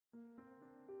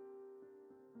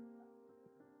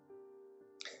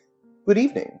Good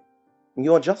evening.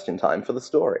 You're just in time for the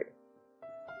story.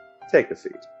 Take a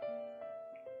seat.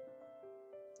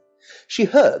 She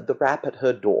heard the rap at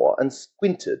her door and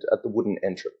squinted at the wooden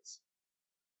entrance.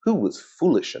 Who was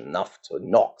foolish enough to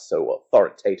knock so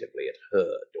authoritatively at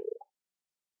her door?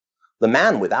 The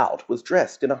man without was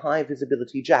dressed in a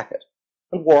high-visibility jacket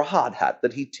and wore a hard hat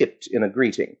that he tipped in a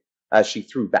greeting as she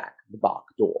threw back the bark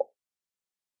door.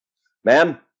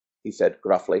 "Ma'am," he said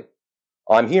gruffly,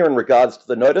 "I'm here in regards to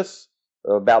the notice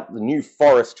about the new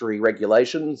forestry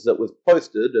regulations that was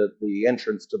posted at the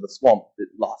entrance to the swamp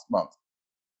last month."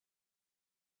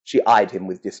 She eyed him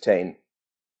with disdain.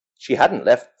 She hadn't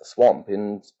left the swamp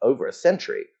in over a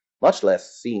century, much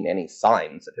less seen any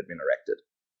signs that had been erected.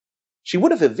 She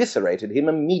would have eviscerated him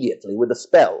immediately with a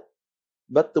spell,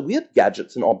 but the weird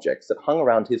gadgets and objects that hung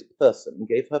around his person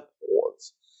gave her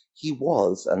pause. He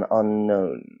was an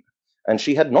unknown, and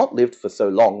she had not lived for so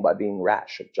long by being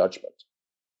rash of judgment.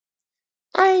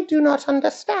 "I do not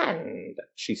understand,"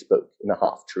 she spoke in a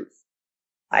half-truth.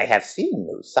 "I have seen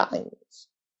no signs."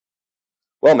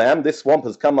 "Well, ma'am, this swamp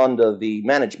has come under the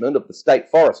management of the State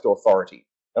Forest Authority,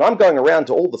 and I'm going around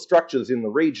to all the structures in the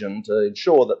region to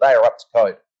ensure that they are up to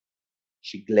code."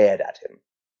 She glared at him.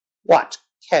 "What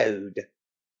code?"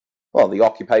 "Well, the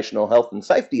Occupational Health and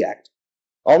Safety Act.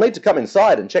 I'll need to come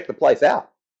inside and check the place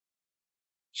out."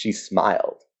 She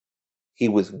smiled. He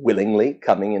was willingly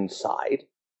coming inside.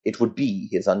 It would be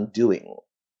his undoing.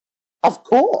 "Of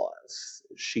course,"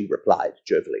 she replied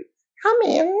jovially. "Come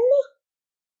in."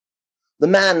 The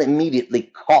man immediately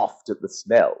coughed at the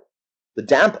smell. The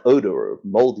damp odor of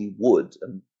moldy wood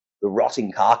and the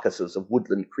rotting carcasses of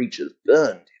woodland creatures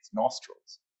burned his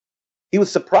nostrils. He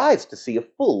was surprised to see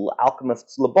a full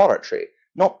alchemist's laboratory,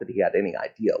 not that he had any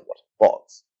idea what it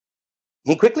was.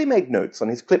 He quickly made notes on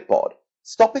his clipboard,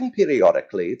 stopping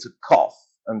periodically to cough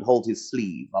and hold his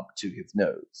sleeve up to his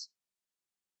nose.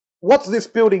 "What's this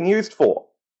building used for?"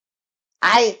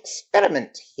 "I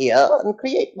experiment here and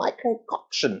create my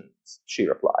concoctions," she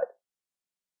replied.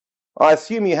 "I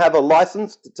assume you have a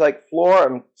license to take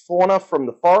flora and fauna from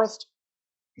the forest?"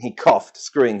 He coughed,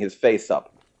 screwing his face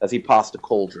up as he passed a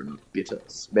cauldron of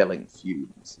bitter-smelling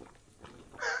fumes.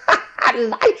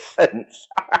 "License?"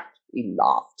 He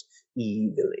laughed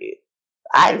evilly.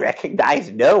 "I recognize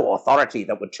no authority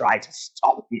that would try to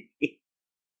stop me."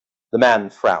 The man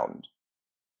frowned.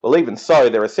 "Well, even so,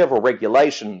 there are several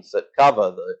regulations that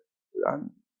cover the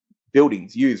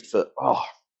buildings used for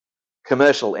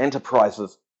commercial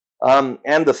enterprises,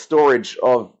 and the storage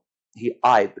of," he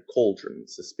eyed the cauldron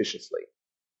suspiciously,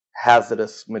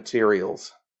 "hazardous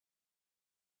materials."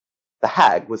 The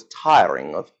hag was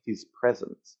tiring of his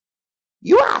presence.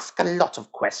 "You ask a lot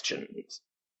of questions.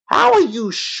 How are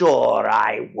you sure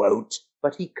I won't?"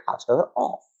 But he cut her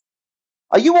off.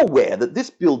 "Are you aware that this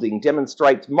building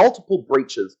demonstrates multiple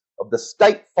breaches of the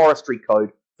State Forestry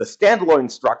Code for standalone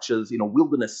structures in a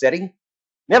wilderness setting?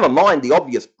 Never mind the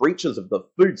obvious breaches of the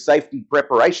Food Safety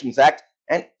Preparations Act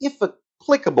and, if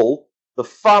applicable, the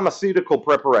Pharmaceutical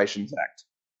Preparations Act."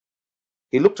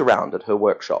 He looked around at her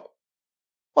workshop.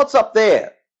 "What's up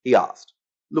there?" he asked,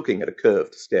 looking at a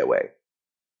curved stairway.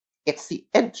 "It's the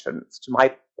entrance to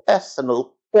my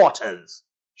personal quarters,"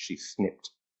 she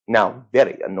snipped, now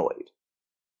very annoyed.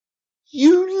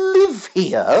 "You live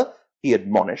here?" he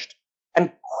admonished,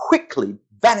 and quickly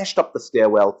vanished up the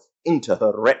stairwell into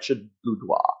her wretched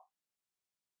boudoir.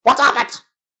 "What of it?"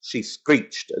 she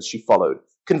screeched as she followed,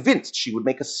 convinced she would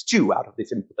make a stew out of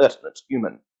this impertinent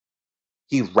human.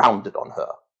 He rounded on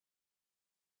her.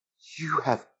 "You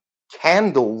have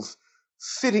candles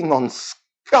sitting on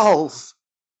skulls."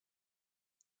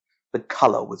 The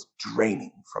color was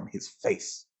draining from his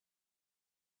face.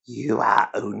 "You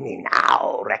are only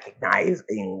now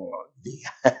recognizing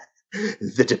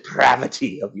the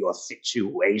depravity of your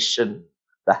situation,"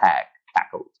 the hag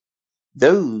cackled.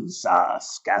 "Those are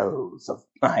skulls of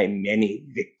my many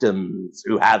victims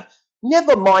who have—"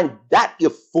 "Never mind that, you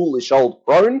foolish old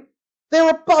crone.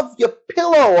 They're above your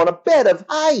pillow on a bed of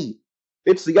hay.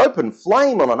 It's the open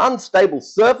flame on an unstable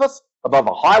surface above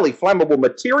a highly flammable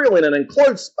material in an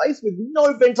enclosed space with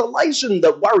no ventilation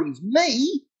that worries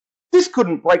me. This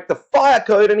couldn't break the fire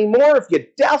code anymore if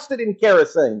you doused it in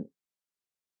kerosene."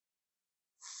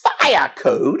 "Fire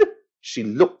code?" She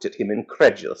looked at him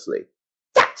incredulously.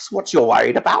 "That's what you're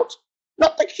worried about?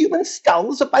 Not the human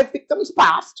skulls of my victims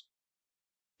past?"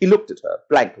 He looked at her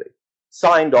blankly,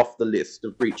 signed off the list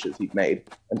of breaches he'd made,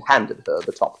 and handed her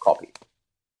the top copy.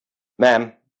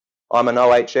 "Ma'am, I'm an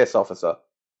OHS officer.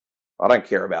 I don't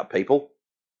care about people.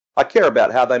 I care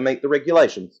about how they meet the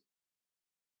regulations.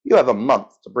 You have a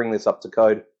month to bring this up to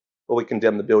code, or we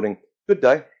condemn the building. Good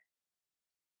day."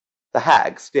 The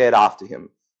hag stared after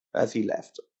him as he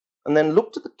left, and then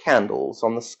looked at the candles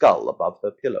on the skull above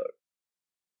her pillow.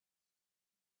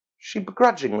 She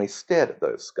begrudgingly stared at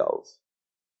those skulls,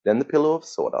 then the pillow of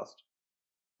sawdust,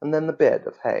 and then the bed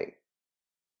of hay.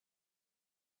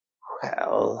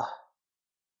 Well,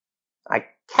 I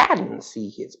can see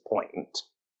his point,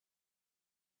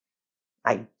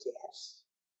 I guess.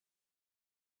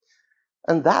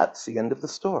 And that's the end of the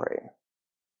story.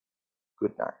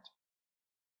 Good night.